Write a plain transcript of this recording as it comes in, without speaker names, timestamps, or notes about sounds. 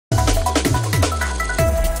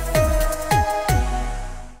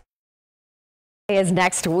Is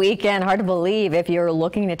next weekend. Hard to believe if you're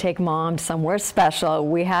looking to take mom somewhere special.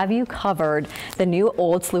 We have you covered. The new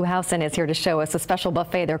Old Sloughhouse Inn is here to show us a special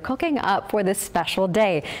buffet they're cooking up for this special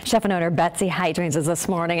day. Chef and owner Betsy Height joins us this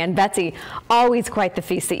morning. And Betsy, always quite the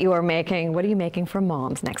feast that you are making. What are you making for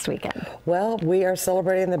moms next weekend? Well, we are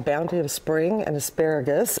celebrating the bounty of spring and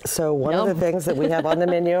asparagus. So one of the things that we have on the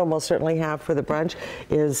menu, and we'll certainly have for the brunch,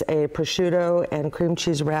 is a prosciutto and cream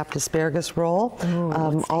cheese wrapped asparagus roll.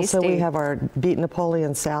 Also, we have our beaten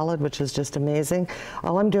Napoleon salad, which is just amazing.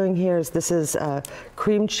 All I'm doing here is this is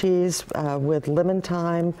cream cheese with lemon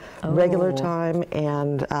thyme, regular thyme,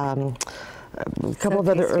 and a couple of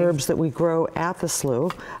other herbs that we grow at the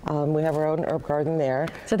slough. We have our own herb garden there.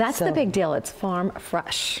 So that's the big deal. It's farm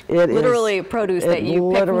fresh. It literally is. Produce that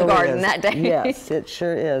you pick from the garden that day. Yes, it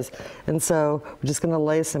sure is. And so we're just going to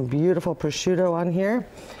lay some beautiful prosciutto on here.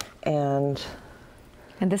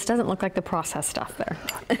 And this doesn't look like the processed stuff there.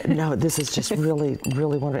 No, this is just really,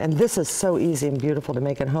 really wonderful. And this is so easy and beautiful to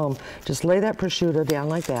make at home. Just lay that prosciutto down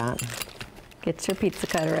like that. Get your pizza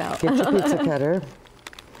cutter out. Get your pizza cutter.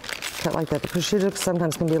 Cut like that. The prosciutto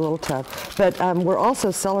sometimes can be a little tough. But we're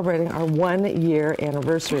also celebrating our 1-year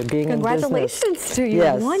anniversary of being in business. Congratulations to you.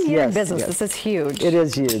 1 year in business. This is huge. It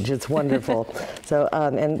is huge. It's wonderful. So,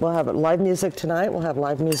 and we'll have live music tonight. We'll have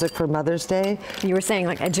live music for Mother's Day. You were saying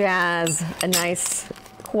like a jazz, a nice,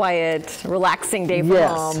 quiet, relaxing day for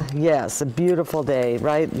mom. Yes, a beautiful day,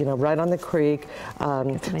 right? You know, right on the creek.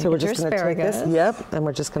 So we're just going to take this, and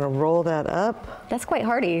we're just going to roll that up. That's quite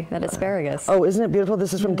hearty, that asparagus. Oh, isn't it beautiful?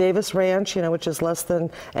 This is from Davis Ranch, you know, which is less than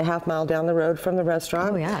a half mile down the road from the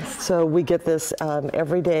restaurant. Oh, yes. So we get this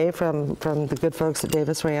every day from the good folks at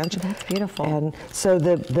Davis Ranch. That's beautiful. And so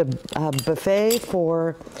the buffet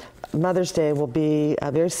for Mother's Day will be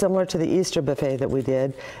very similar to the Easter buffet that we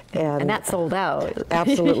did. And that sold out.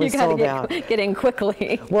 Absolutely sold out. Get in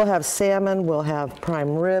quickly. We'll have salmon, we'll have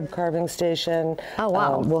prime rib carving station. Oh,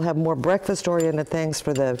 wow. We'll have more breakfast-oriented things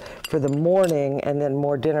for the morning, and then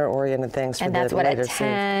more dinner-oriented things for the later. And that's what,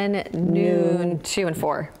 at 10, noon, 2, and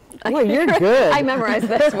 4. Well, you're good. I memerized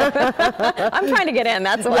this one. I'm trying to get in,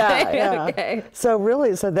 that's why. Yeah. Okay. So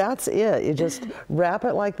really, that's it. You just wrap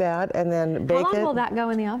it like that and then bake it. How long will that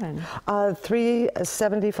go in the oven?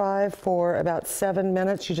 375 for about 7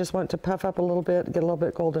 minutes. You just want it to puff up a little bit, get a little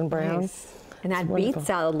bit golden brown. Nice. And that beet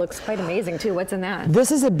salad looks quite amazing too. What's in that?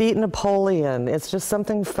 This is a beet Napoleon. It's just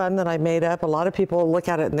something fun that I made up. A lot of people look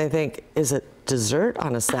at it and they think, is it dessert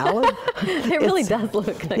on a salad? It really does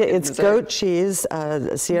look like it's dessert. Goat cheese,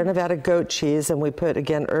 Sierra Nevada goat cheese, and we put,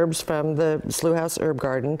 again, herbs from the Sloughhouse Herb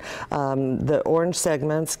Garden, the orange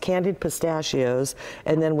segments, candied pistachios,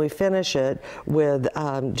 and then we finish it with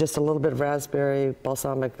just a little bit of raspberry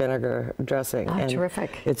balsamic vinegar dressing. Oh, and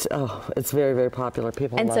terrific. It's very, very popular.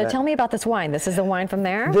 People love it. And so tell me about this wine. This is the wine from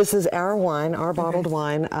there? This is our wine, our bottled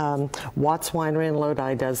wine. Watts Winery in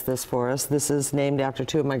Lodi does this for us. This is named after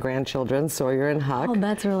 2 of my grandchildren, Sawyer and Huck. Oh,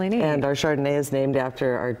 that's really neat. And our Chardonnay is named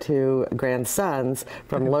after our 2 grandsons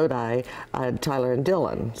from Lodi, Tyler and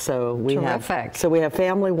Dylan. So we have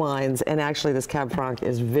family wines, and actually this Cab Franc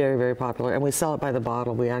is very, very popular, and we sell it by the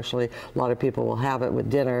bottle. We actually, a lot of people will have it with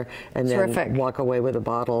dinner and then walk away with a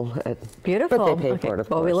bottle. Beautiful. But they pay for it, of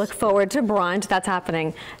course. Well, we look forward to brunch. That's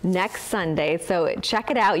happening next Sunday. So check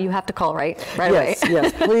it out. You have to call right away.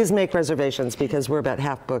 Yes, please make reservations because we're about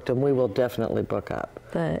half booked, and we will definitely book up.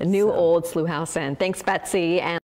 The new Old Sloughhouse Inn. Thanks, Betsy. And